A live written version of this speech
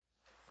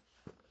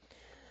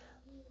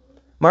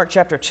Mark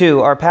chapter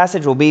 2, our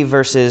passage will be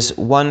verses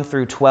 1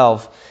 through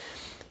 12.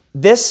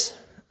 This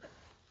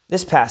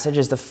passage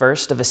is the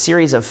first of a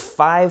series of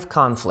 5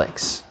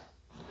 conflicts.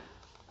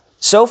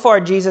 So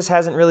far, Jesus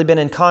hasn't really been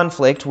in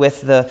conflict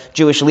with the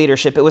Jewish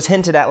leadership. It was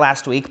hinted at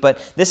last week,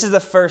 but this is the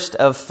first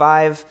of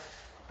 5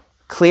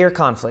 clear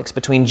conflicts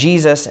between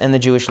Jesus and the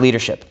Jewish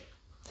leadership.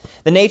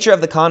 The nature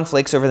of the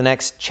conflicts over the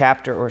next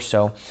chapter or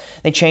so,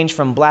 they change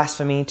from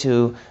blasphemy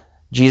to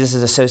Jesus'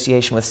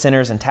 association with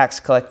sinners and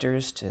tax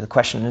collectors to the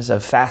questions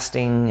of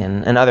fasting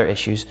and other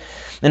issues.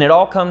 And it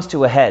all comes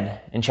to a head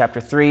in chapter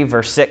 3,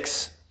 verse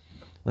 6,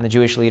 when the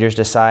Jewish leaders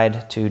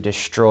decide to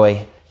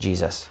destroy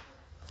Jesus.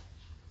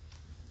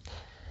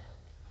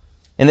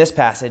 In this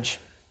passage,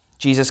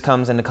 Jesus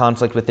comes into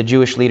conflict with the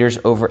Jewish leaders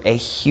over a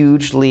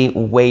hugely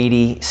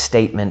weighty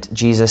statement.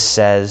 Jesus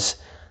says,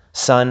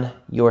 "Son,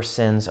 your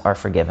sins are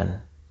forgiven."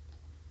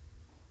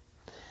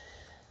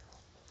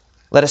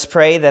 Let us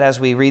pray that as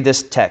we read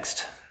this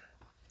text,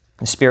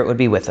 the Spirit would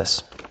be with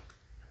us.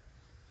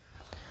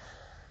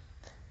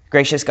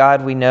 Gracious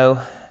God, we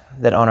know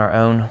that on our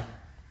own,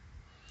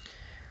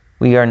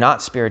 we are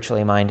not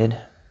spiritually minded,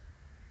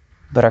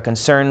 but are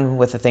concerned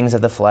with the things of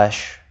the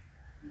flesh.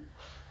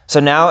 So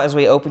now, as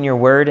we open your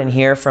word and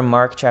hear from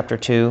Mark chapter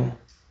 2,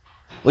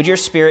 would your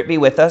Spirit be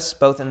with us,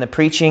 both in the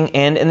preaching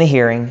and in the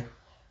hearing?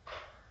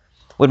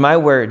 Would my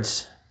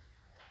words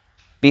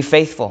be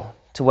faithful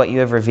to what you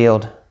have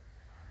revealed?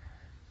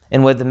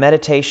 And would the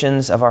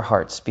meditations of our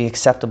hearts be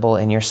acceptable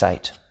in your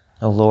sight,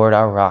 O Lord,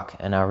 our rock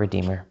and our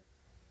Redeemer?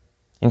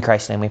 In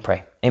Christ's name we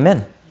pray.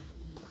 Amen.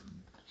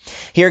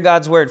 Hear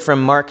God's word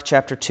from Mark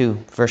chapter 2,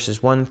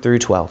 verses 1 through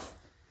 12.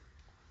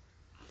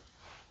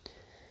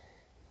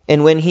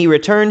 And when he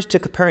returned to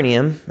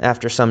Capernaum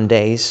after some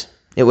days,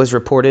 it was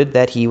reported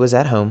that he was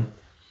at home.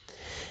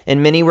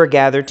 And many were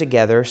gathered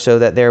together so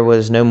that there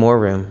was no more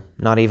room,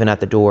 not even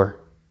at the door.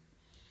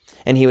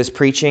 And he was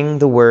preaching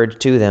the word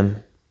to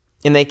them.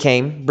 And they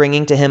came,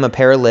 bringing to him a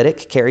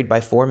paralytic carried by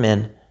 4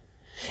 men.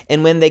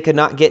 And when they could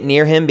not get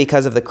near him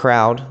because of the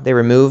crowd, they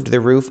removed the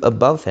roof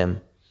above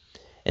him.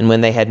 And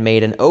when they had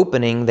made an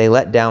opening, they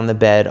let down the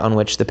bed on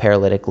which the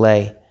paralytic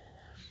lay.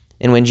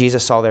 And when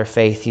Jesus saw their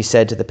faith, he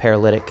said to the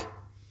paralytic,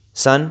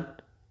 "Son,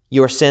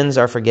 your sins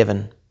are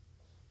forgiven."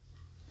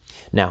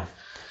 Now,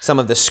 some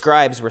of the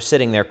scribes were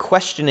sitting there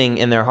questioning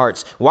in their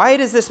hearts, "Why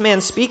does this man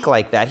speak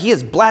like that? He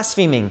is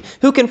blaspheming.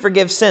 Who can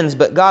forgive sins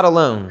but God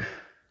alone?"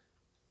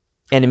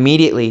 And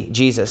immediately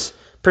Jesus,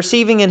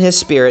 perceiving in his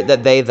spirit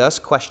that they thus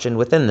questioned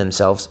within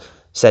themselves,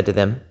 said to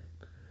them,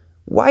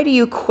 "Why do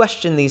you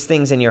question these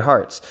things in your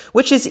hearts?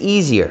 Which is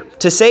easier,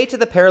 to say to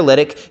the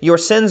paralytic, 'Your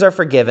sins are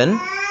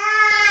forgiven,'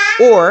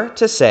 or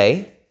to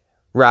say,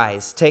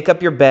 'Rise, take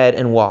up your bed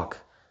and walk'?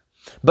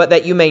 But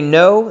that you may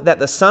know that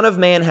the Son of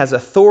Man has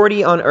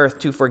authority on earth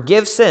to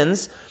forgive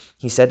sins,"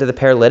 he said to the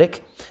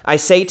paralytic, "I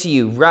say to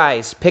you,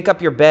 rise, pick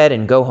up your bed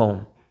and go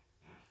home."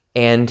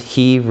 And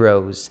he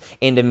rose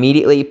and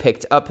immediately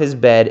picked up his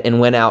bed and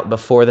went out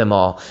before them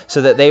all,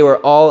 so that they were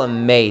all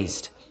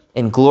amazed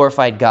and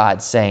glorified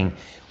God, saying,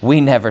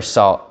 "We never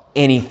saw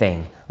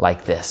anything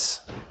like this."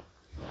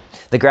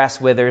 The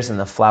grass withers and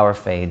the flower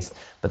fades,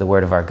 but the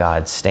word of our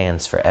God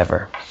stands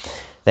forever.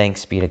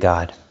 Thanks be to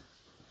God.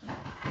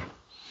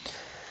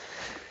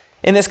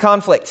 In this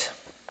conflict,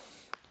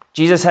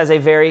 Jesus has a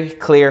very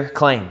clear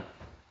claim.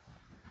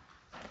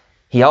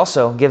 He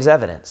also gives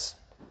evidence.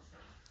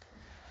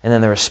 And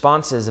then the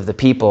responses of the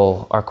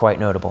people are quite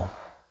notable.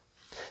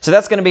 So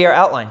that's going to be our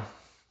outline.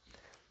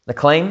 The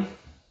claim,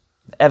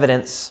 the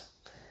evidence,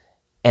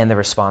 and the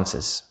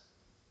responses.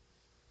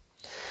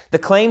 The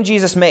claim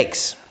Jesus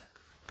makes,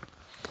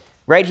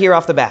 right here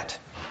off the bat,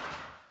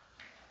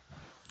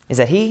 is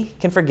that he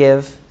can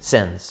forgive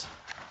sins.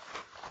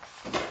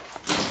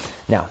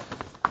 Now,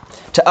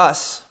 to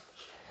us,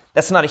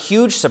 that's not a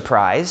huge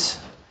surprise,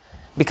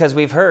 because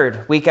we've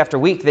heard week after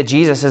week that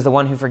Jesus is the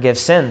one who forgives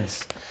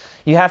sins.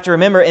 You have to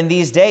remember, in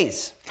these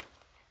days,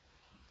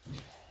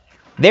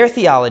 their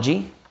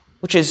theology,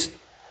 which is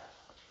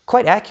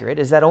quite accurate,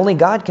 is that only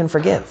God can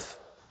forgive.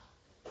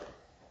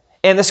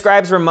 And the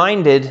scribes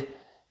reminded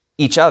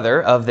each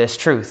other of this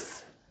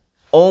truth.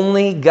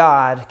 Only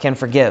God can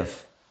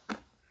forgive.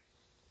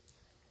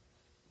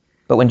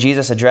 But when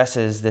Jesus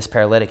addresses this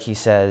paralytic, he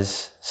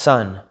says,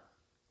 "Son,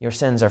 your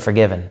sins are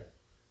forgiven."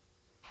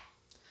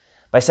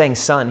 By saying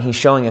son, he's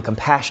showing a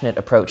compassionate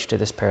approach to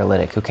this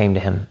paralytic who came to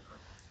him.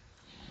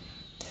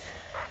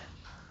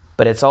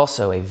 But it's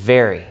also a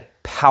very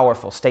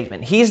powerful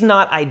statement. He's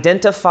not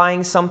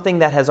identifying something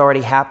that has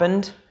already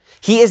happened.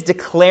 He is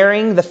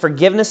declaring the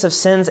forgiveness of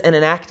sins and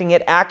enacting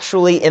it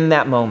actually in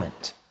that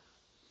moment.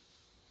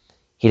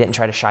 He didn't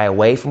try to shy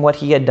away from what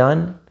he had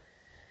done,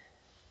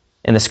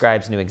 and the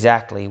scribes knew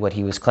exactly what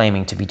he was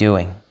claiming to be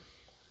doing.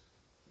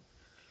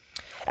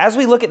 As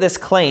we look at this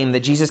claim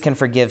that Jesus can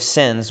forgive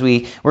sins,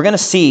 we're going to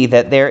see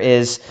that there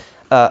is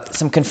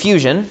some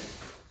confusion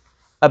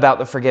about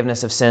the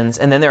forgiveness of sins,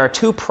 and then there are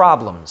 2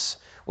 problems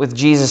with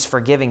Jesus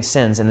forgiving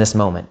sins in this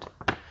moment.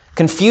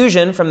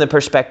 Confusion from the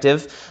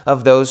perspective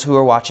of those who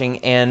are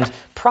watching, and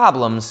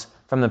problems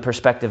from the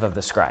perspective of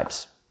the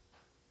scribes.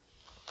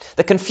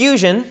 The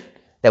confusion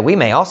that we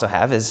may also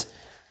have is,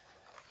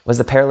 was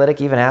the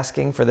paralytic even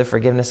asking for the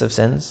forgiveness of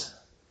sins?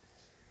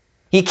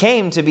 He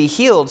came to be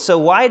healed, so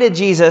why did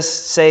Jesus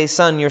say,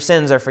 "Son, your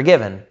sins are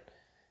forgiven"?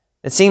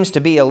 It seems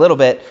to be a little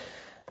bit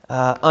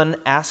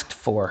unasked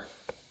for.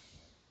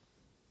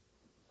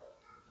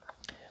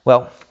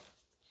 Well,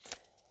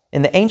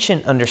 in the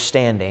ancient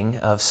understanding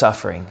of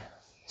suffering,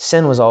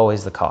 sin was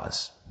always the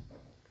cause.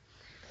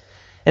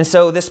 And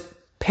so this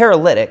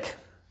paralytic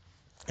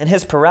and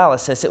his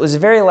paralysis, it was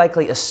very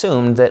likely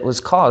assumed that it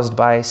was caused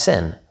by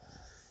sin.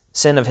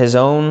 Sin of his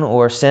own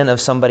or sin of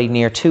somebody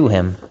near to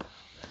him.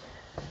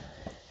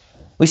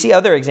 We see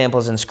other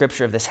examples in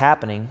Scripture of this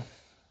happening.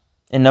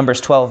 In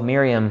Numbers 12,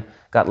 Miriam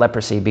got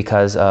leprosy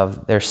because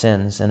of their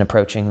sins in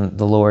approaching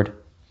the Lord.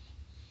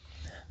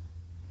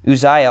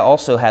 Uzziah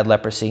also had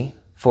leprosy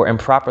for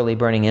improperly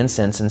burning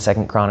incense in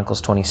 2 Chronicles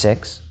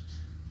 26.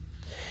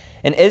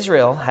 And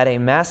Israel had a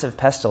massive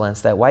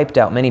pestilence that wiped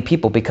out many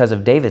people because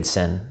of David's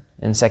sin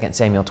in 2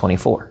 Samuel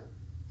 24.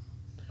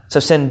 So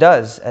sin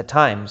does, at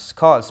times,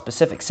 cause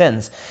specific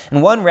sins.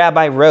 And one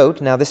rabbi wrote,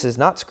 now this is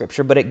not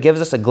Scripture, but it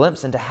gives us a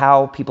glimpse into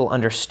how people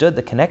understood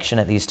the connection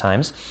at these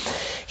times.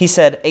 He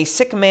said, "A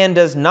sick man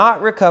does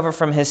not recover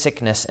from his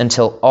sickness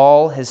until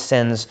all his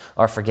sins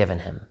are forgiven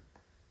him."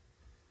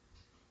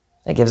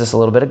 That gives us a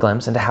little bit of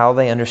glimpse into how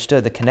they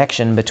understood the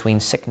connection between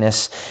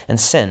sickness and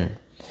sin.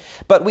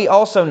 But we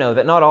also know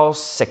that not all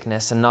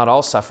sickness and not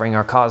all suffering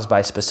are caused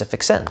by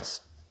specific sins.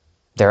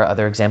 There are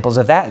other examples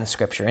of that in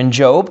Scripture. In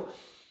Job,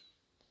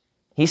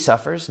 he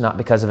suffers not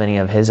because of any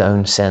of his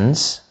own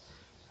sins.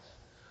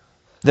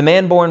 The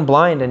man born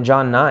blind in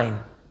John 9,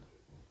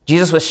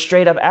 Jesus was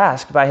straight up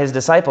asked by his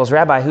disciples,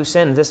 "Rabbi, who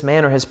sinned, this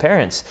man or his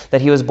parents,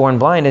 that he was born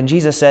blind?" And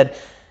Jesus said,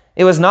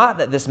 "It was not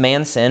that this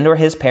man sinned or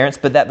his parents,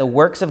 but that the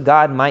works of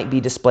God might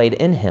be displayed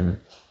in him."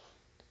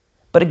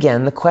 But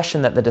again, the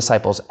question that the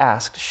disciples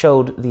asked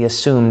showed the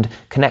assumed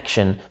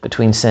connection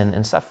between sin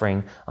and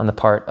suffering on the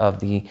part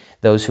of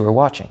those who were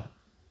watching.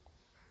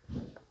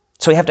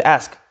 So we have to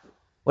ask,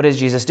 what is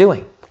Jesus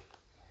doing?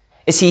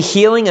 Is he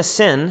healing a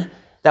sin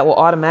that will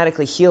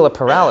automatically heal a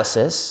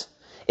paralysis?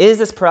 Is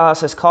this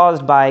paralysis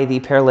caused by the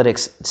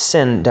paralytic's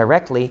sin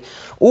directly?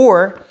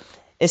 Or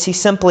is he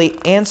simply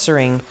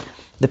answering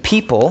the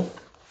people,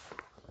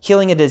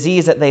 healing a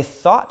disease that they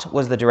thought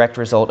was the direct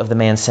result of the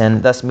man's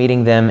sin, thus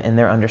meeting them in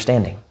their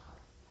understanding?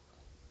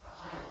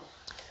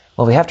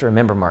 Well, we have to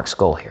remember Mark's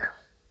goal here.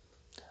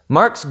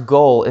 Mark's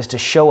goal is to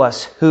show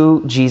us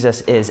who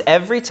Jesus is.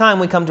 Every time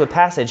we come to a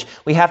passage,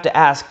 we have to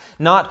ask,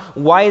 not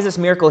why is this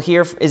miracle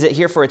here? Is it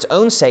here for its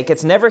own sake?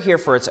 It's never here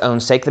for its own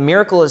sake. The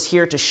miracle is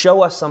here to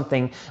show us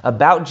something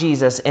about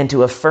Jesus and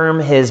to affirm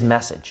his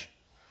message.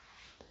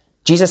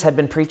 Jesus had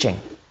been preaching.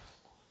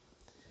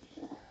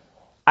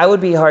 I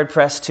would be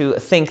hard-pressed to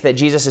think that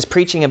Jesus is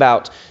preaching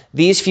about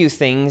these few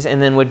things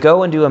and then would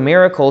go and do a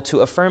miracle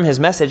to affirm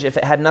his message if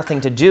it had nothing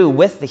to do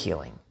with the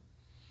healing.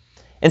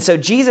 And so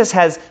Jesus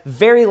has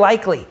very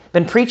likely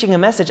been preaching a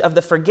message of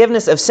the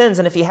forgiveness of sins,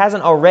 and if he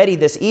hasn't already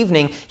this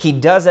evening, he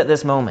does at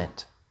this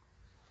moment.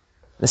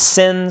 The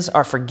sins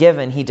are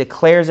forgiven. He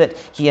declares it.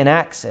 He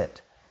enacts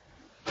it.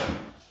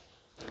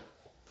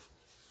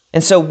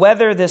 And so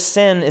whether this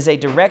sin is a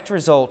direct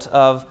result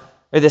of,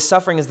 or this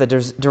suffering is the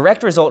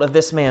direct result of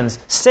this man's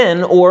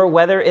sin, or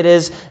whether it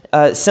is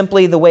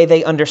simply the way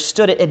they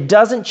understood it, it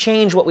doesn't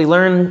change what we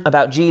learn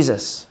about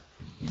Jesus.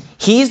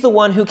 He's the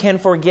one who can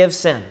forgive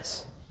sins.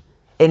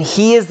 And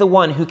he is the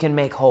one who can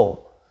make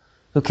whole,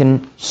 who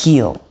can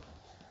heal.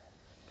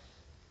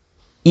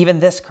 Even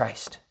this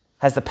Christ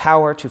has the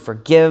power to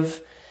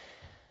forgive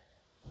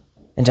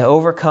and to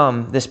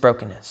overcome this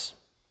brokenness.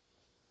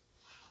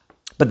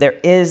 But there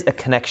is a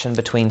connection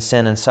between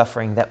sin and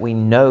suffering that we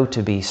know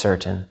to be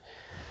certain.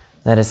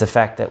 That is the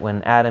fact that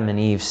when Adam and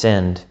Eve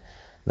sinned,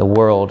 the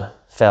world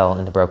fell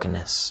into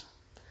brokenness.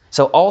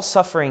 So all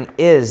suffering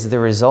is the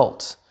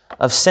result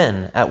of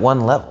sin at one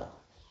level,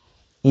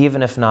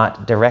 even if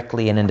not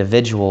directly an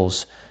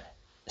individual's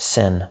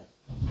sin.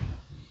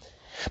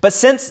 But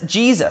since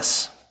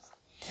Jesus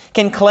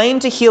can claim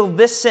to heal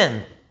this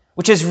sin,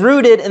 which is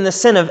rooted in the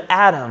sin of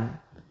Adam,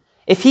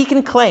 if he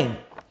can claim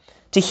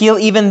to heal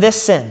even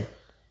this sin,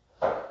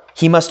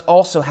 he must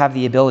also have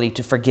the ability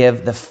to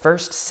forgive the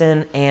first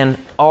sin and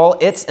all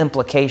its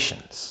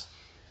implications.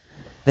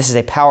 This is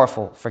a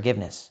powerful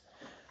forgiveness.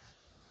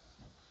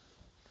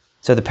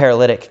 So the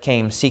paralytic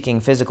came seeking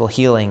physical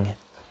healing,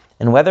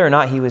 and whether or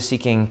not he was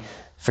seeking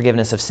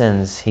forgiveness of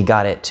sins, he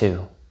got it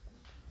too.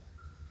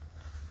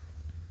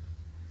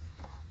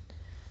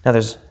 Now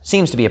there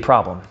seems to be a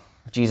problem.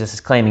 Jesus is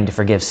claiming to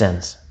forgive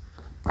sins.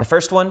 The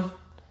first one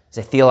is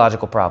a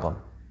theological problem.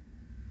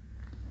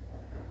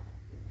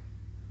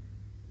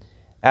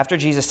 After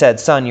Jesus said,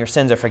 "Son, your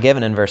sins are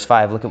forgiven," in verse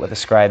 5, look at what the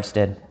scribes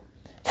did.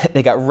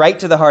 They got right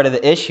to the heart of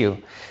the issue.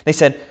 They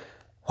said,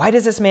 "Why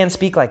does this man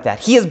speak like that?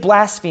 He is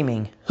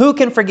blaspheming. Who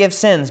can forgive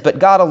sins but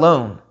God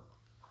alone?"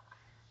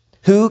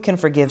 Who can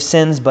forgive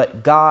sins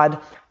but God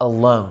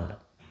alone?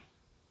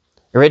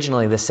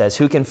 Originally this says,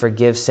 who can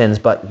forgive sins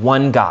but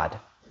one God?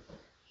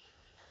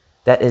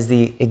 that is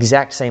the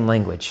exact same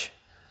language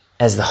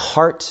as the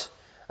heart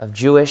of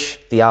Jewish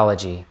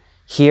theology.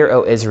 Hear,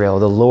 O Israel,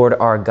 the Lord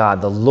our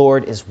God, the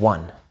Lord is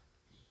one.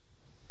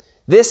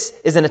 This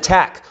is an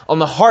attack on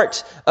the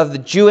heart of the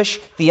Jewish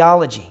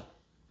theology.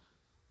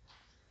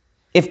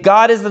 If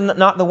God is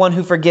not the one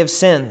who forgives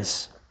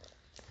sins,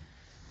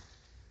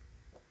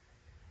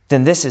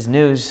 then this is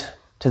news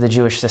to the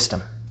Jewish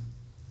system.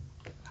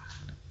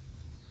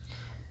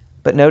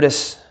 But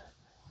notice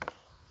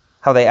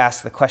how they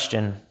ask the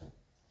question,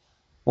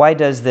 why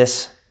does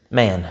this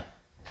man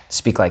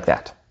speak like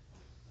that?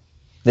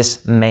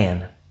 This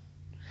man.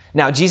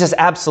 Now, Jesus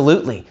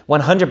absolutely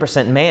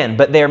 100% man,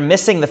 but they're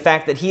missing the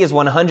fact that he is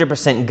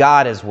 100%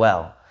 God as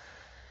well.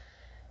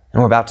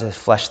 And we're about to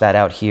flesh that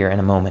out here in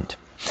a moment.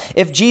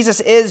 If Jesus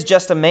is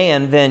just a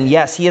man, then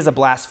yes, he is a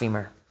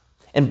blasphemer.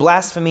 And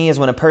blasphemy is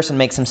when a person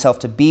makes himself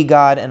to be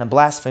God, and a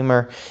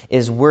blasphemer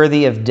is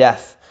worthy of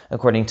death,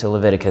 according to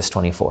Leviticus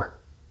 24.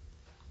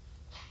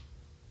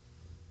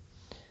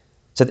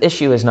 So the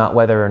issue is not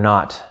whether or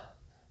not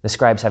the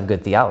scribes have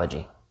good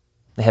theology.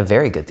 They have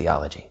very good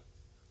theology.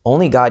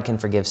 Only God can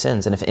forgive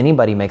sins, and if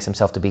anybody makes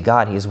himself to be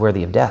God, he is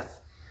worthy of death.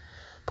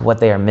 But what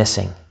they are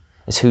missing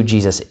is who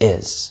Jesus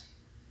is.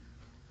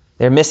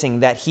 They're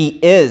missing that he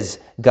is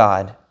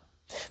God.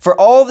 For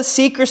all the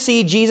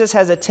secrecy Jesus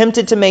has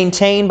attempted to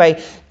maintain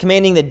by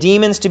commanding the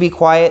demons to be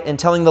quiet and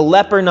telling the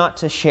leper not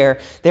to share,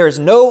 there is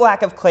no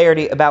lack of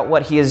clarity about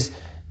what he is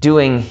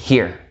doing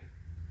here.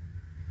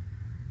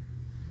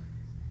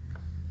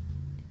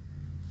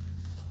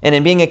 And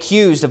in being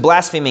accused of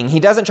blaspheming, he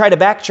doesn't try to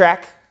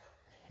backtrack.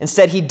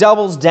 Instead, he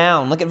doubles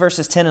down. Look at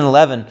verses 10 and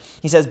 11.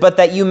 He says, "But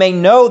that you may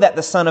know that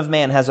the Son of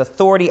Man has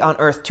authority on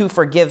earth to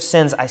forgive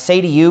sins, I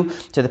say to you,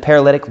 to the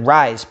paralytic,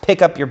 rise,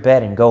 pick up your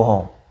bed, and go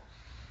home."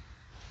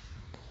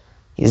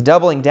 He's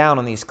doubling down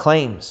on these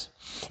claims.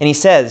 And he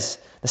says,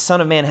 the Son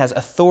of Man has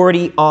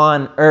authority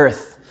on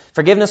earth.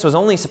 Forgiveness was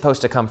only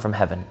supposed to come from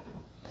heaven.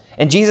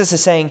 And Jesus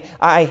is saying,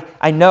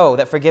 I know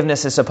that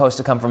forgiveness is supposed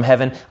to come from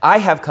heaven. I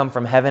have come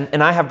from heaven,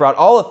 and I have brought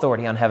all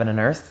authority on heaven and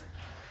earth.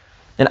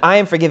 And I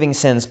am forgiving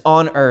sins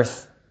on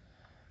earth.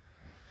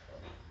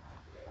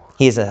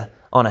 He is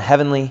on a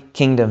heavenly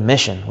kingdom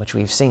mission, which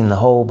we've seen the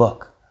whole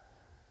book.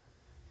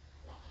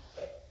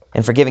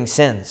 And forgiving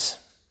sins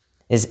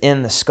is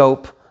in the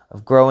scope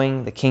of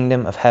growing the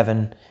kingdom of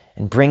heaven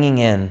and bringing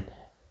in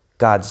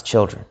God's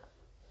children.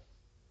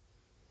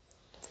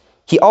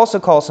 He also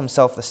calls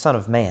himself the Son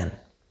of Man.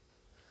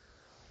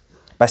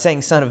 By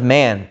saying Son of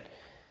Man,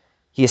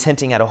 he is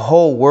hinting at a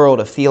whole world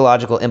of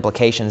theological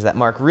implications that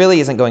Mark really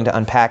isn't going to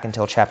unpack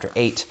until chapter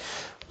 8.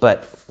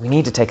 But we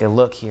need to take a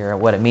look here at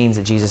what it means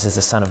that Jesus is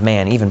the Son of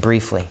Man, even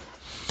briefly.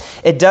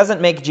 It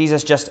doesn't make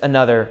Jesus just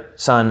another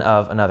son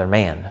of another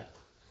man.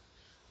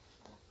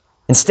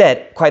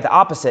 Instead, quite the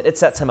opposite, it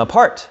sets him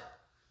apart.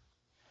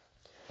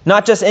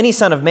 Not just any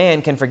son of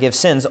man can forgive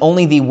sins,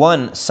 only the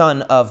one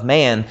Son of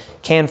Man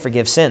can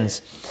forgive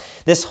sins.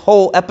 This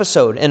whole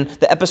episode and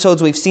the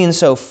episodes we've seen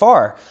so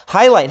far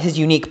highlight his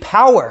unique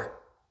power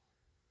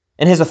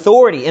and his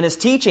authority and his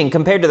teaching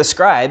compared to the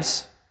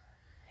scribes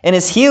and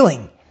his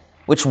healing,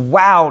 which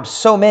wowed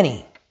so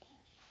many.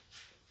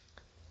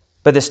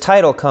 But this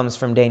title comes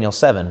from Daniel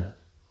 7.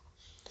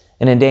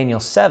 And in Daniel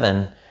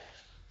 7,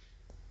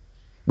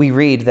 we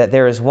read that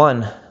there is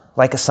one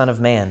like a Son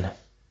of Man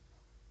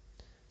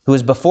who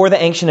is before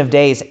the Ancient of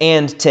Days,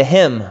 and to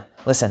him,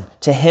 listen,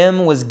 to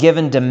him was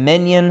given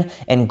dominion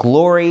and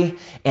glory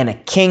and a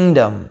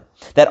kingdom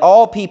that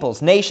all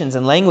peoples, nations,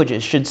 and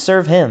languages should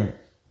serve him.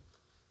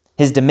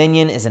 His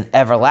dominion is an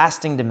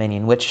everlasting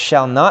dominion which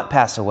shall not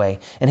pass away,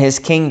 and his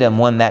kingdom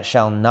one that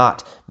shall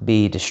not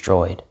be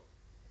destroyed.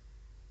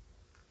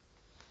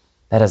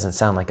 That doesn't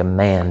sound like a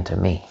man to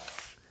me.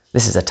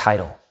 This is a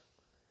title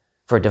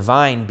for a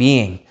divine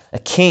being, a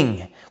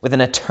king with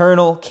an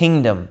eternal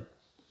kingdom.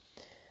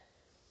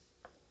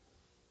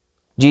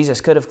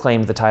 Jesus could have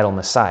claimed the title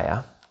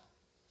Messiah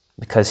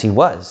because he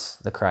was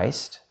the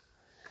Christ.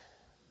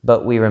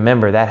 But we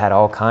remember that had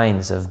all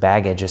kinds of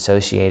baggage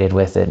associated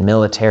with it,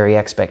 military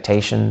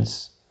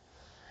expectations.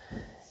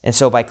 And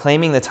so by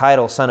claiming the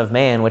title Son of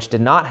Man, which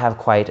did not have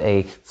quite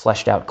a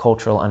fleshed out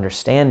cultural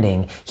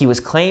understanding, he was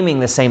claiming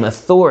the same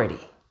authority,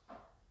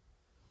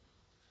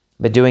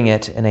 but doing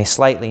it in a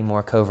slightly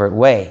more covert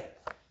way.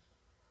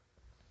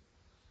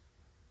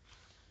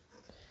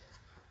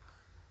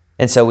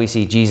 And so we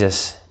see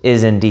Jesus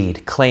is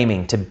indeed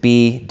claiming to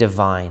be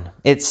divine.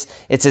 It's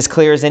as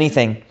clear as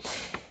anything.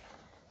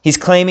 He's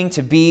claiming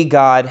to be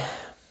God,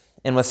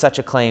 and with such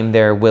a claim,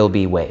 there will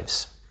be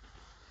waves.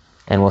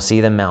 And we'll see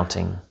them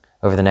mounting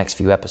over the next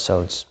few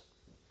episodes.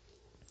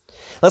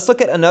 Let's look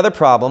at another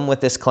problem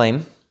with this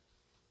claim.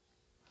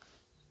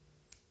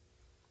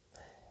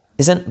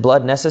 Isn't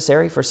blood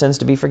necessary for sins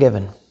to be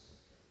forgiven?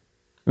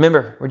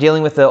 Remember, we're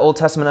dealing with the Old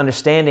Testament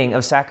understanding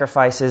of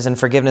sacrifices and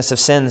forgiveness of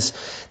sins.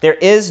 There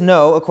is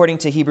no, according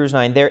to Hebrews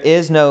 9, there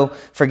is no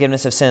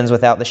forgiveness of sins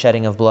without the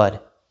shedding of blood.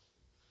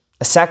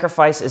 A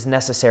sacrifice is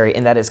necessary,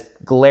 and that is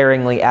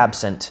glaringly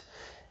absent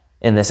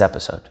in this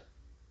episode.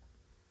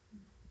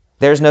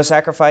 There's no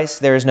sacrifice.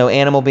 There is no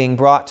animal being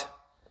brought.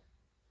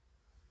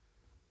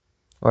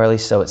 Or at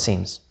least so it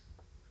seems.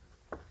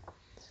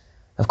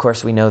 Of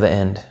course, we know the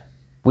end.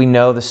 We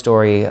know the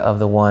story of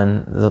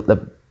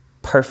the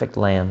perfect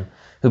lamb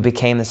who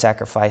became the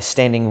sacrifice,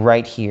 standing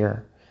right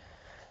here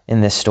in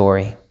this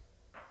story.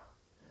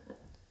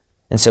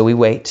 And so we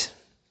wait.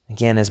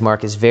 Again, as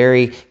Mark is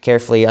very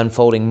carefully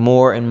unfolding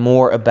more and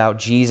more about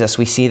Jesus,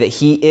 we see that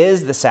he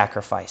is the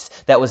sacrifice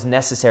that was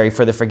necessary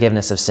for the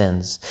forgiveness of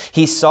sins.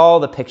 He saw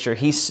the picture.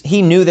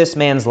 He knew this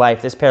man's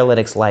life, this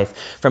paralytic's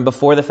life, from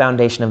before the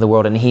foundation of the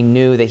world, and he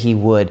knew that he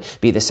would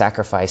be the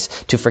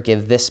sacrifice to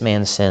forgive this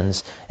man's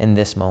sins in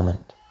this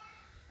moment.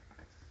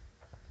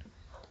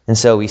 And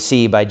so we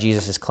see by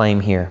Jesus' claim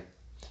here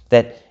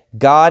that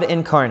God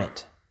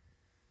incarnate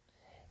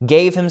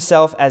gave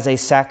himself as a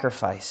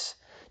sacrifice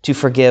to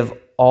forgive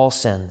all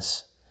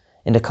sins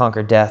and to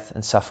conquer death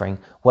and suffering.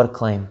 What a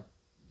claim.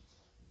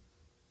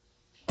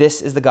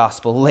 This is the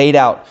gospel laid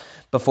out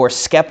before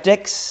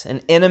skeptics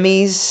and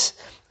enemies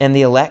and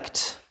the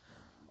elect,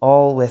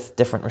 all with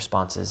different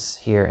responses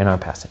here in our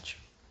passage.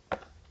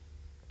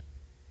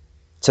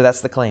 So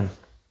that's the claim.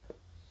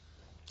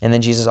 And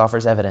then Jesus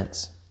offers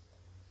evidence.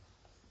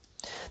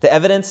 The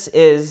evidence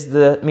is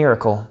the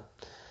miracle.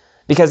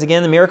 Because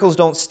again, the miracles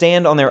don't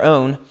stand on their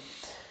own.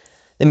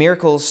 The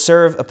miracles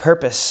serve a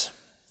purpose,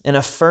 an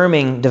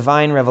affirming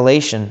divine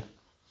revelation.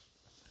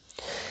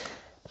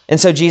 And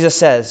so Jesus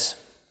says,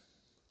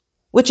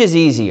 which is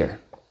easier,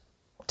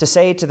 to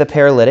say to the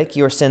paralytic,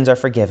 your sins are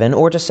forgiven,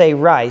 or to say,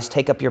 rise,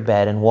 take up your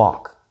bed and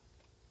walk?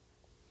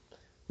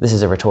 This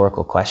is a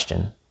rhetorical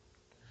question.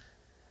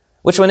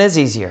 Which one is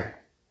easier?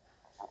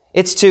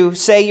 It's to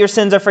say your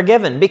sins are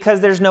forgiven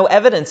because there's no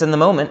evidence in the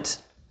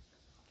moment.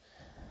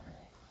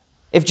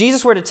 If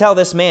Jesus were to tell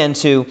this man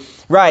to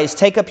rise,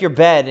 take up your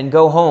bed and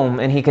go home,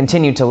 and he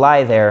continued to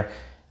lie there,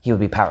 he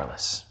would be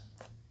powerless.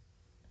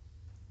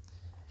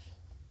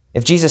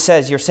 If Jesus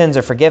says your sins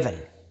are forgiven,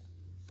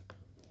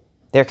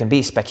 there can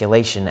be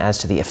speculation as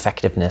to the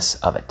effectiveness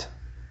of it.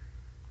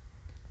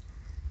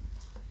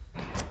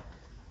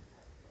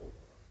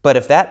 But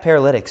if that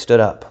paralytic stood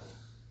up,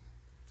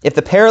 if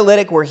the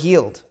paralytic were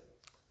healed,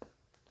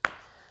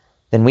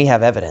 then we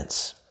have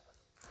evidence.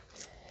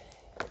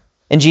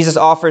 And Jesus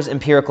offers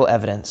empirical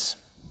evidence.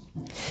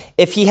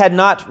 If he had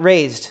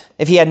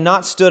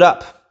not stood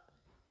up,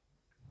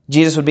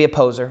 Jesus would be a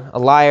poser, a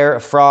liar,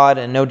 a fraud,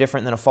 and no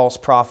different than a false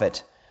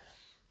prophet.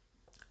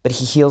 But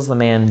he heals the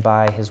man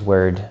by his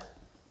word.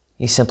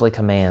 He simply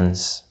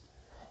commands,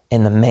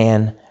 and the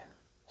man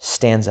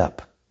stands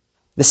up.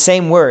 The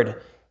same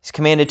word is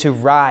commanded to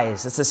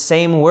rise. It's the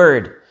same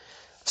word.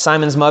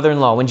 Simon's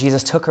mother-in-law, when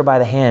Jesus took her by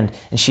the hand,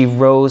 and she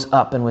rose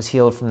up and was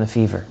healed from the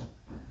fever.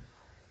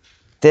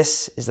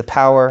 This is the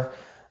power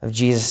of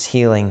Jesus'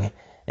 healing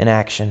in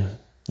action.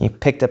 He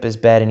picked up his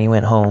bed and he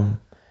went home.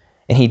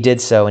 And he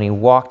did so, and he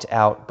walked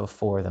out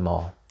before them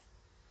all.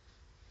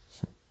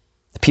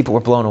 The people were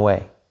blown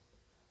away.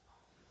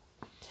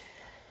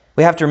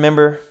 We have to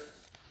remember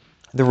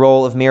the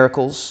role of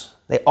miracles.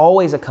 They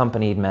always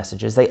accompanied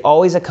messages. They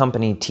always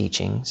accompanied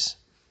teachings.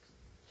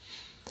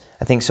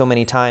 I think so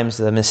many times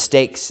the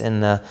mistakes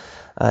in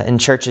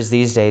churches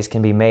these days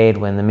can be made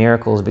when the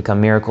miracles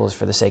become miracles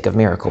for the sake of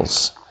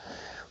miracles,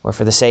 or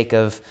for the sake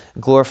of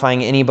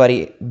glorifying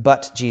anybody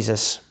but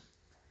Jesus.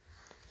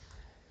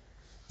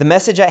 The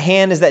message at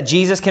hand is that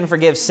Jesus can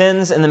forgive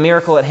sins, and the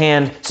miracle at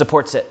hand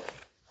supports it.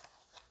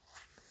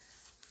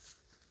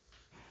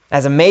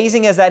 As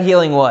amazing as that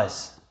healing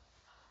was,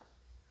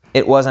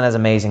 it wasn't as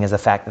amazing as the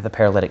fact that the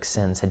paralytic's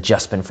sins had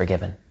just been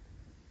forgiven.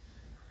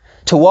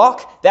 To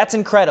walk, that's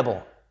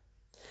incredible.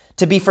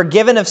 To be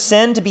forgiven of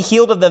sin, to be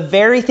healed of the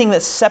very thing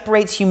that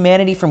separates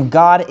humanity from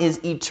God, is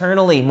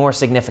eternally more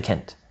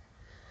significant.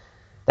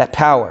 That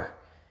power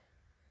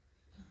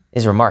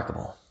is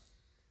remarkable.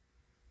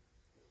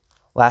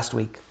 Last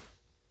week,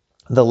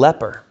 the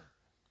leper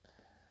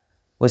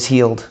was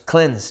healed,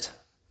 cleansed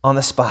on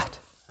the spot,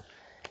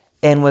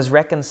 and was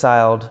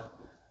reconciled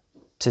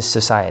to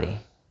society.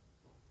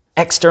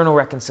 External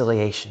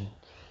reconciliation.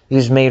 He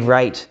was made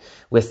right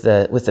with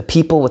the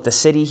people, with the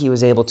city. He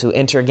was able to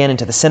enter again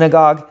into the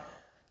synagogue.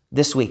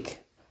 This week,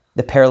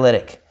 the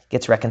paralytic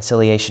gets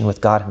reconciliation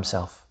with God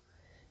himself.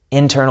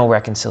 Internal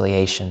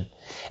reconciliation.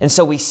 And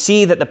so we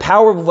see that the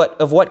power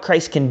of what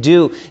Christ can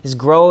do is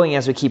growing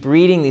as we keep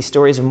reading these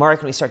stories of Mark,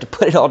 and we start to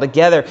put it all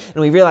together, and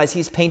we realize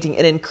he's painting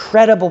an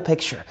incredible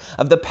picture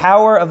of the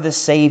power of the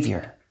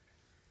Savior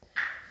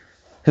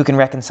who can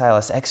reconcile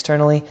us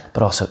externally,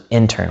 but also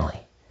internally,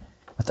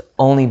 with the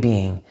only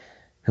being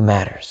who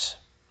matters,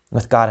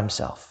 with God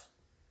himself.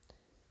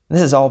 And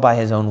this is all by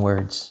his own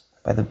words,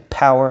 by the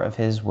power of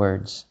his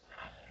words.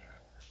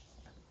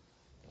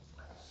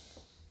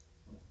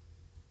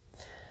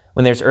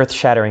 When there's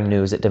earth-shattering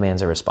news, it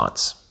demands a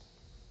response.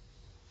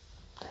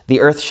 The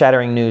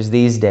earth-shattering news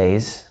these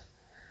days,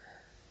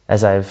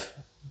 as I've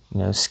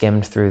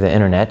skimmed through the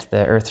internet,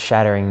 the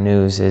earth-shattering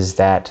news is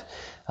that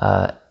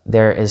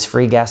there is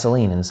free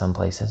gasoline in some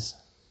places.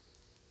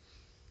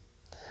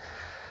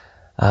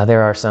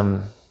 There are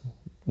some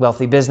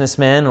wealthy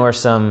businessmen or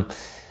some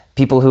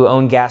people who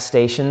own gas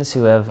stations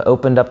who have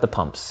opened up the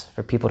pumps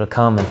for people to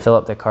come and fill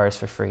up their cars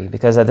for free.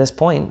 Because at this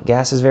point,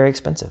 gas is very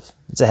expensive.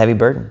 It's a heavy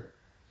burden.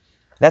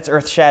 That's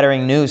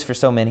earth-shattering news for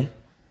so many.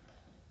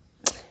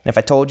 And if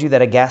I told you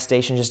that a gas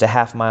station just a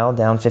half mile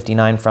down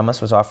 59 from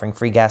us was offering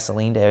free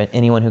gasoline to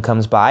anyone who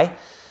comes by,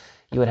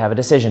 you would have a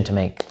decision to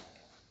make.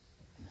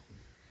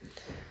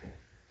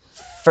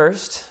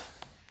 First,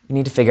 you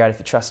need to figure out if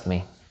you trust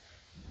me.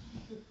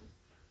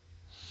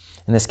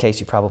 In this case,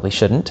 you probably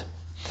shouldn't.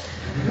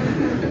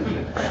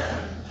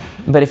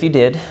 But if you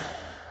did,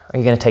 are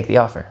you going to take the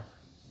offer?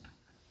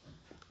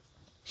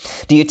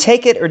 Do you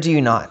take it or do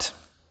you not?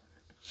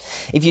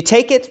 If you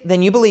take it,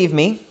 then you believe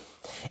me,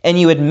 and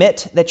you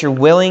admit that you're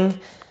willing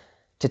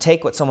to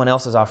take what someone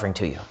else is offering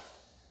to you.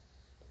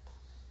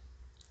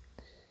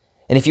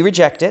 And if you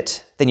reject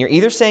it, then you're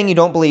either saying you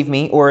don't believe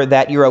me, or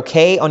that you're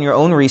okay on your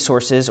own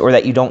resources, or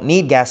that you don't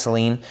need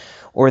gasoline,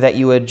 or that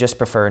you would just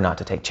prefer not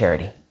to take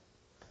charity.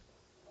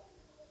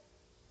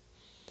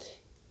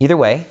 Either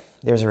way,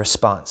 there's a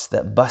response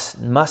that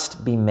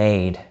must be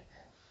made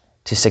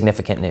to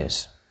significant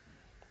news.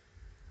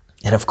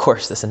 And of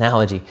course, this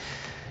analogy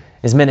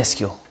is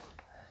minuscule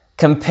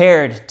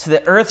compared to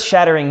the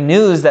earth-shattering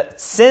news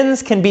that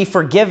sins can be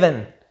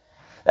forgiven,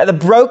 that the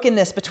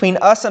brokenness between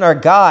us and our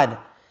God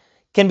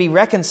can be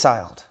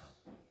reconciled.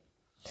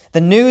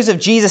 The news of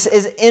Jesus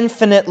is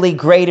infinitely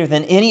greater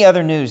than any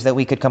other news that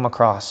we could come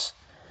across.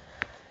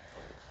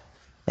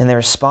 And the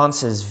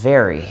responses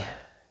vary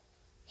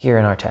here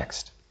in our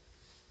text.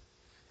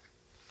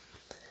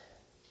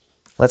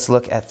 Let's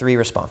look at 3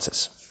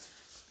 responses.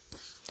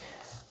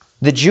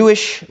 The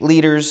Jewish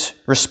leaders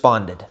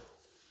responded.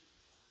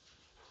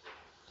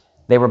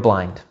 They were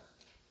blind.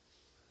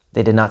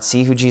 They did not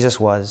see who Jesus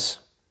was.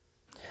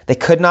 They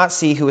could not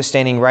see who was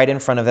standing right in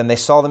front of them. They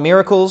saw the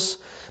miracles,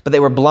 but they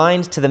were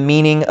blind to the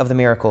meaning of the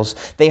miracles.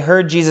 They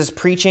heard Jesus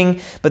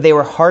preaching, but they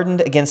were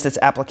hardened against its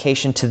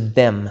application to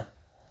them.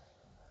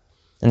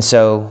 And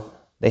so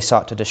they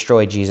sought to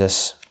destroy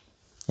Jesus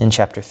in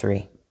chapter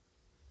 3.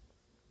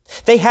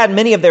 They had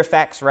many of their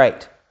facts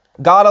right.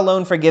 God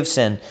alone forgives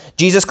sin.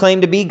 Jesus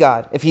claimed to be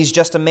God. If he's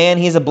just a man,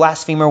 he's a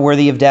blasphemer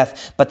worthy of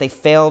death. But they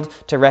failed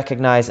to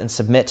recognize and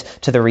submit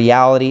to the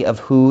reality of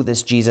who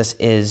this Jesus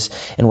is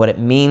and what it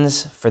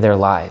means for their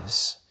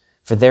lives,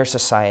 for their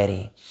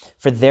society,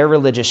 for their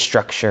religious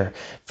structure,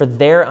 for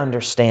their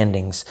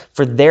understandings,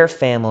 for their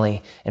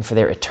family, and for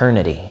their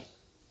eternity.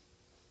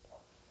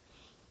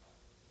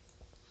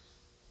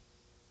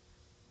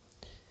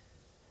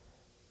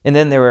 And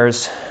then there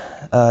was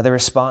the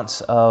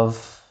response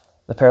of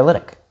the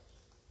paralytic.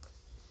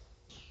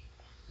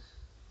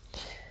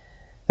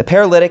 The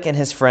paralytic and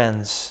his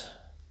friends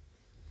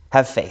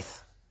have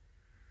faith.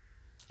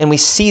 And we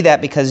see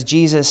that because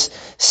Jesus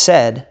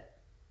said,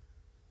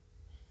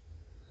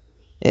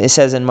 it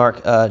says in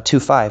Mark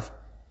 2:5,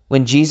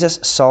 when Jesus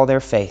saw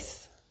their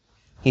faith,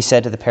 he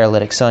said to the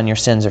paralytic, "Son, your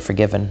sins are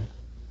forgiven."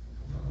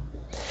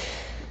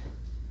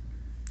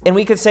 And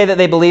we could say that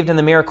they believed in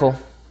the miracle,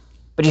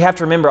 but you have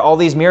to remember all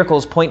these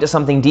miracles point to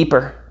something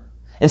deeper.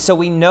 And so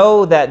we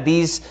know that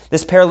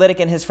this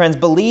paralytic and his friends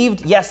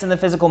believed, yes, in the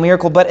physical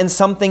miracle, but in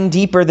something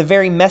deeper, the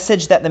very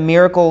message that the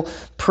miracle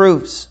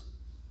proves.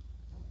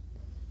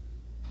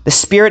 The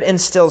Spirit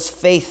instills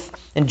faith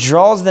and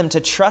draws them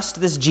to trust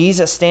this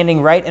Jesus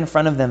standing right in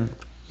front of them.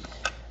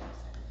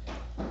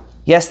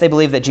 Yes, they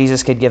believed that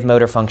Jesus could give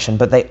motor function,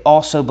 but they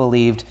also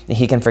believed that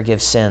he can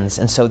forgive sins.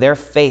 And so their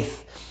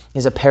faith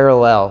is a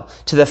parallel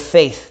to the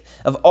faith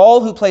of all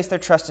who place their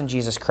trust in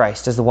Jesus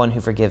Christ as the one who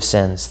forgives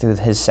sins through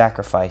his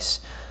sacrifice,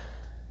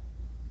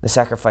 the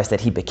sacrifice that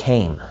he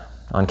became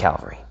on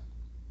Calvary.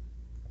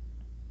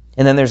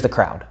 And then there's the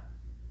crowd.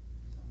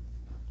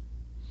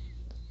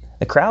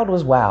 The crowd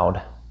was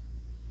wowed.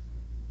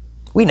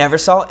 We never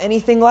saw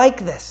anything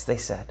like this, they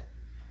said.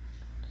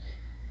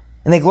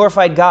 And they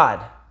glorified God.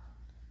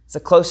 It's the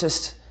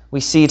closest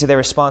we see to their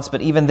response,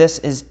 but even this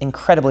is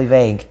incredibly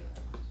vague.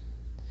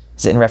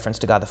 Is it in reference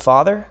to God the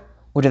Father?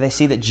 Or do they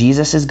see that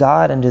Jesus is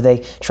God and do they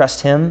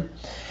trust him?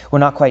 We're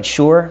not quite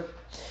sure.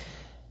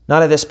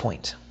 Not at this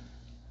point.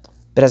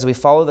 But as we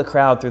follow the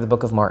crowd through the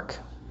book of Mark,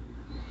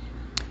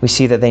 we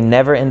see that they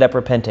never end up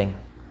repenting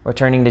or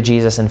turning to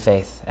Jesus in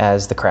faith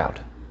as the crowd.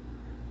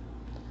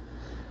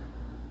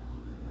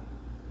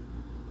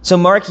 So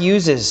Mark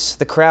uses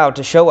the crowd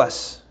to show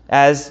us,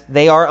 as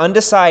they are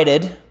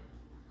undecided,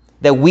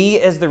 that we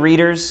as the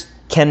readers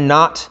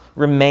cannot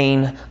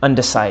remain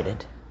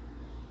undecided.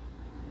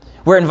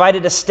 We're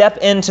invited to step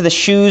into the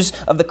shoes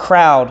of the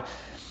crowd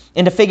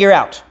and to figure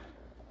out,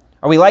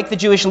 are we like the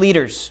Jewish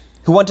leaders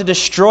who want to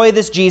destroy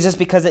this Jesus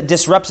because it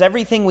disrupts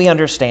everything we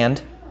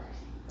understand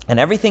and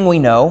everything we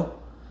know?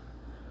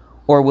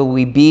 Or will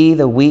we be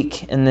the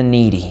weak and the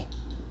needy,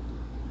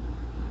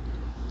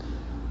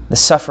 the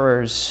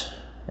sufferers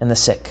and the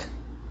sick,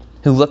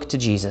 who look to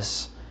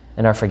Jesus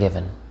and are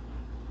forgiven?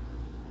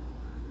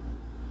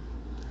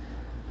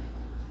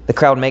 The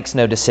crowd makes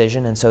no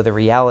decision, and so the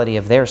reality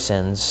of their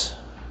sins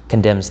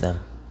condemns them.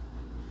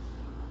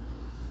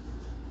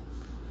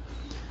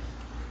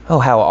 Oh,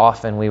 how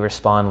often we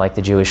respond like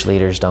the Jewish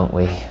leaders, don't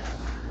we?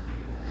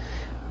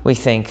 We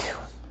think,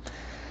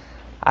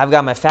 I've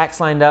got my facts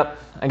lined up,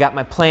 I got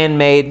my plan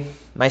made,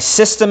 my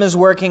system is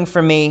working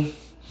for me.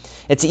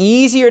 It's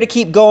easier to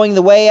keep going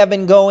the way I've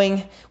been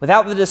going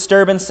without the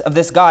disturbance of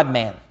this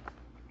God-man.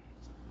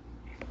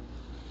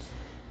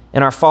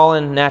 In our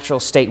fallen natural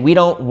state, we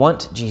don't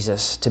want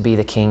Jesus to be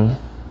the king.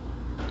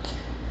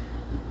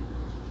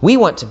 We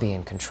want to be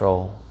in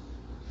control.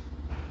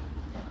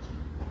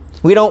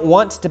 We don't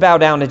want to bow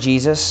down to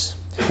Jesus.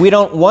 We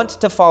don't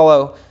want to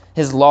follow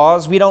his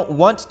laws. We don't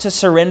want to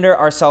surrender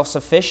our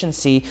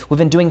self-sufficiency. We've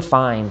been doing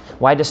fine.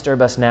 Why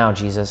disturb us now,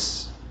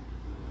 Jesus?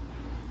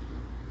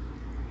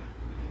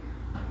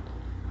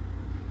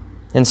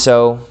 And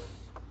so,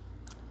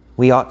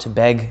 we ought to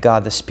beg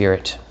God the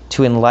Spirit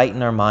to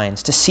enlighten our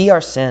minds, to see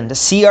our sin, to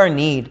see our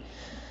need,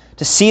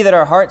 to see that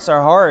our hearts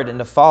are hard and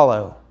to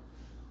follow.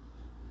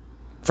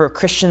 For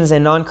Christians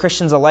and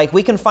non-Christians alike,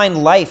 we can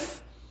find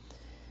life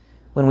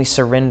when we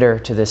surrender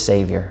to the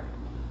Savior,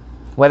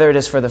 whether it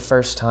is for the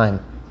first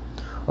time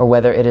or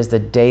whether it is the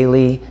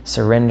daily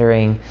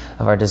surrendering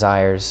of our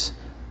desires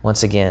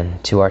once again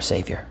to our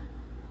Savior.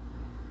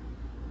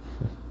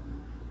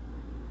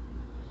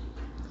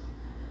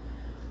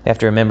 We have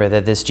to remember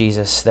that this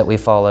Jesus that we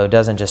follow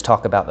doesn't just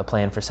talk about the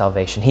plan for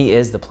salvation. He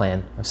is the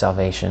plan of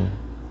salvation.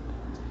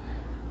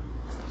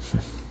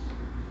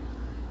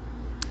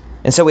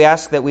 And so we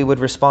ask that we would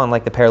respond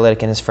like the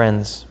paralytic and his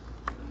friends.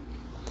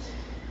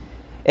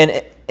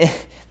 And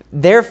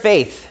their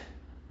faith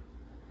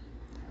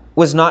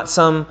was not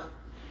some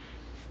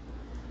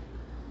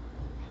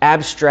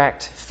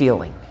abstract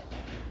feeling.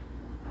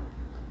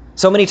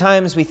 So many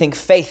times we think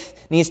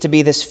faith needs to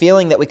be this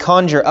feeling that we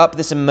conjure up,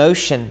 this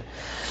emotion.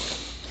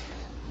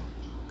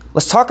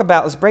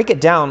 Let's break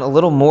it down a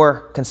little more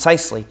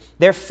concisely.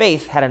 Their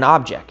faith had an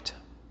object.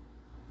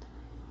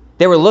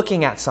 They were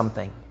looking at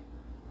something.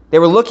 They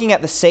were looking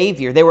at the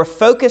Savior. They were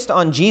focused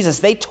on Jesus.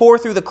 They tore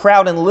through the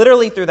crowd and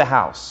literally through the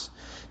house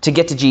to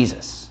get to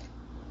Jesus.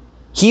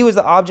 He was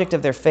the object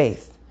of their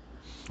faith.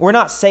 We're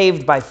not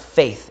saved by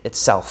faith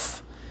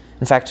itself.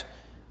 In fact,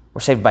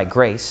 we're saved by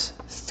grace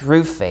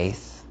through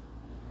faith.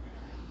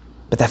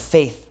 But that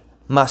faith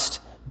must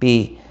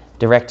be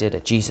directed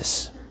at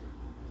Jesus.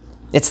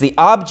 It's the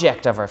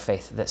object of our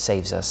faith that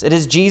saves us. It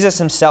is Jesus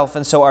himself,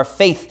 and so our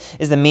faith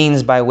is the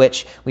means by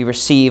which we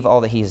receive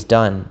all that he has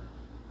done.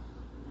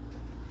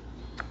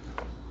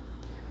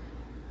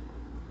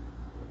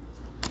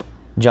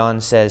 John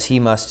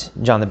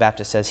the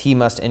Baptist says, he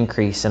must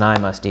increase and I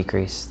must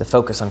decrease. The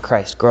focus on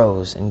Christ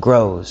grows and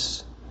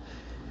grows.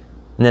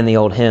 And then the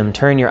old hymn,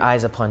 turn your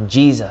eyes upon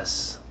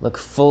Jesus, look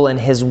full in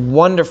his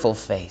wonderful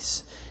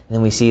face. And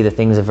then we see the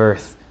things of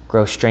earth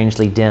grow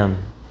strangely dim.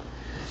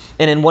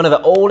 And in one of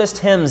the oldest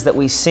hymns that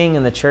we sing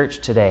in the church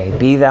today,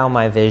 Be Thou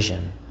My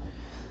Vision.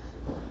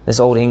 This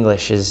old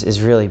English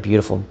is really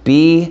beautiful.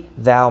 Be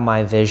Thou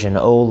my vision,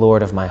 O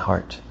Lord of my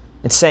heart.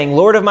 It's saying,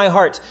 Lord of my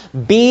heart,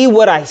 be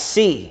what I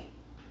see.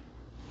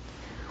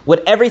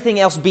 Would everything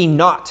else be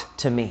not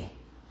to me,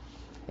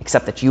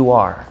 except that you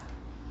are.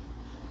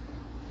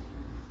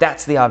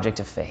 That's the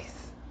object of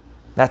faith.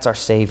 That's our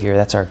Savior.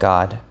 That's our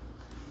God.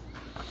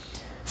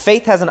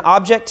 Faith has an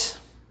object,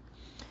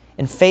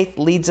 and faith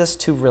leads us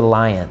to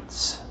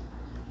reliance.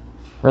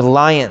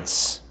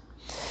 Reliance.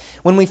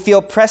 When we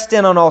feel pressed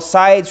in on all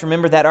sides,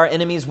 remember that our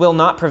enemies will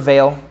not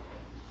prevail.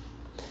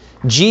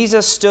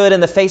 Jesus stood in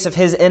the face of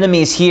his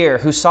enemies here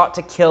who sought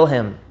to kill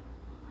him.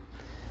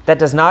 That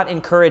does not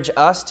encourage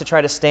us to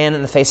try to stand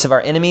in the face of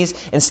our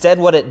enemies. Instead,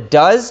 what it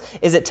does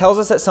is it tells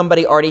us that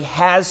somebody already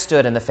has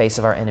stood in the face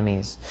of our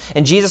enemies.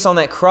 And Jesus on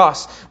that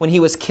cross, when he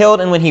was killed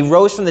and when he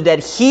rose from the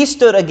dead, he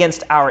stood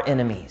against our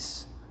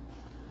enemies.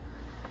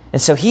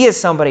 And so he is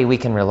somebody we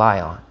can rely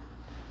on.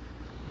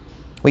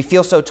 We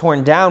feel so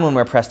torn down when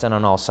we're pressed in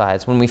on all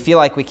sides, when we feel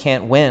like we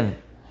can't win.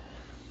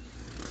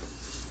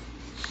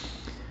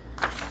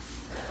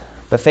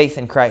 But faith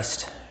in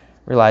Christ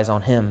relies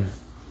on him.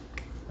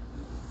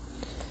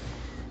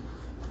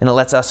 And it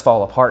lets us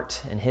fall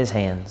apart in his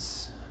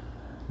hands,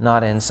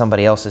 not in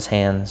somebody else's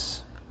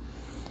hands.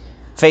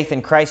 Faith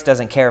in Christ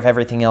doesn't care if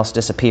everything else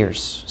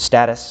disappears.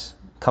 Status,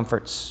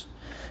 comforts,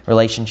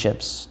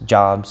 relationships,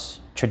 jobs,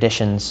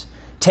 traditions.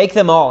 Take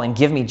them all and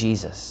give me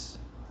Jesus.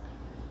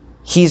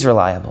 He's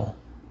reliable.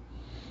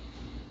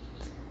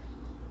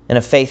 And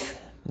a faith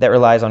that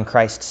relies on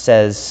Christ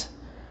says,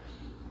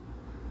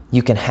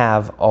 you can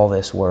have all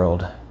this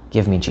world.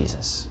 Give me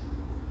Jesus.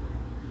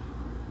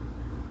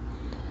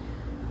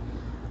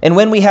 And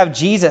when we have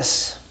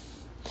Jesus,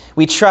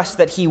 we trust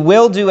that he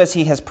will do as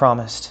he has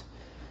promised.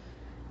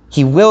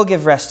 He will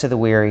give rest to the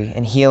weary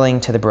and healing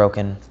to the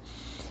broken.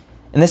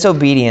 And this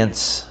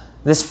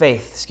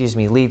faith,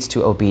 leads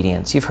to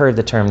obedience. You've heard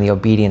the term, the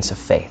obedience of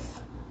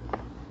faith.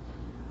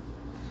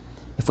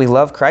 If we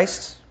love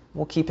Christ,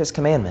 we'll keep his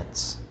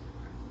commandments.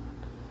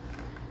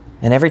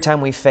 And every time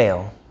we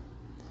fail,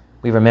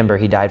 we remember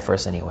he died for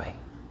us anyway.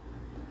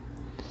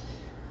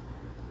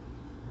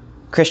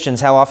 Christians,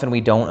 how often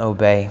we don't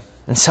obey.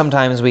 And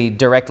sometimes we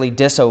directly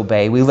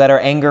disobey. We let our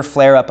anger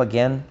flare up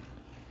again.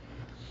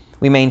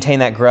 We maintain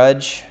that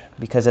grudge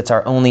because it's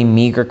our only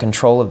meager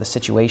control of the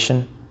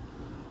situation.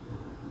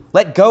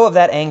 Let go of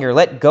that anger.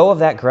 Let go of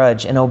that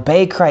grudge and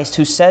obey Christ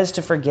who says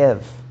to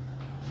forgive.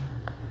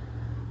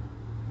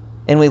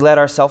 And we let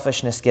our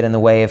selfishness get in the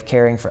way of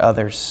caring for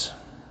others.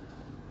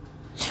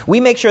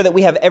 We make sure that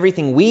we have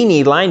everything we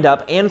need lined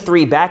up and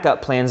 3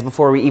 backup plans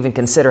before we even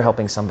consider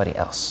helping somebody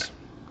else.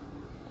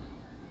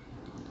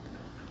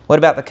 What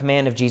about the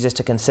command of Jesus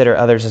to consider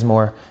others as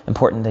more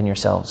important than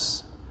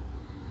yourselves?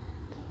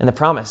 And the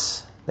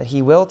promise that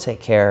He will take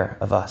care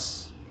of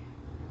us.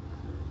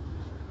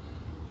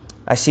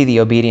 I see the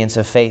obedience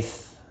of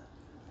faith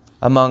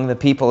among the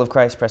people of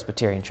Christ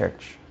Presbyterian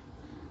Church.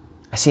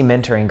 I see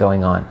mentoring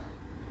going on.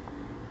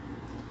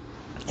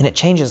 And it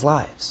changes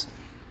lives.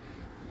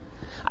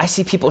 I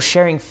see people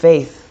sharing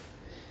faith,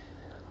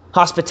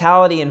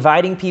 hospitality,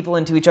 inviting people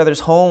into each other's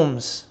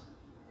homes.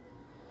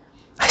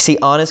 I see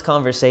honest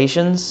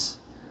conversations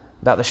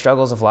about the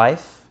struggles of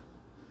life.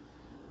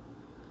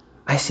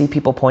 I see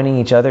people pointing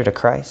each other to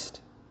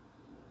Christ.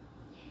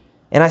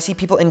 And I see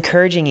people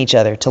encouraging each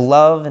other to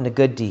love and to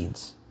good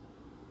deeds.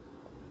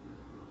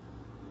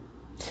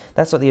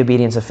 That's what the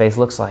obedience of faith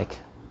looks like.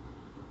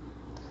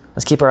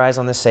 Let's keep our eyes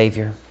on the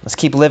Savior. Let's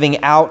keep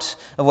living out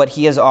of what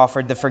He has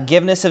offered, the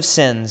forgiveness of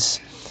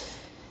sins.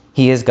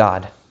 He is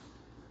God.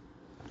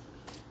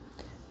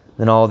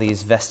 Then all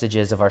these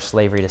vestiges of our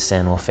slavery to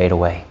sin will fade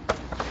away.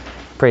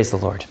 Praise the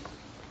Lord.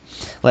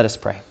 Let us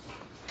pray.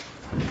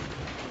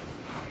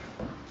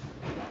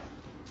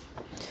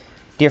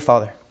 Dear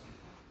Father,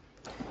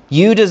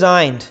 You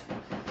designed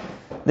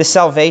this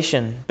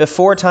salvation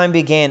before time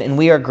began, and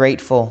we are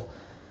grateful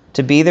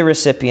to be the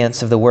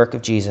recipients of the work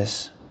of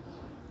Jesus.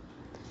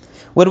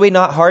 Would we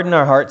not harden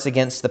our hearts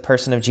against the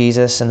person of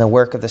Jesus and the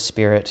work of the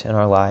Spirit in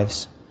our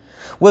lives?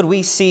 Would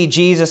we see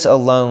Jesus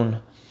alone,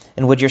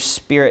 and would Your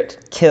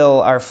Spirit kill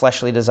our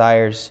fleshly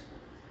desires?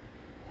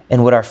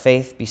 And would our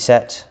faith be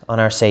set on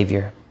our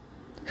Savior,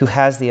 who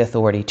has the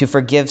authority to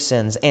forgive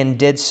sins and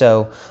did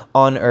so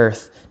on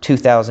earth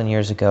 2,000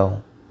 years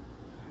ago?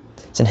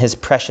 It's in His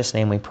precious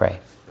name we pray.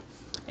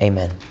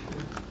 Amen.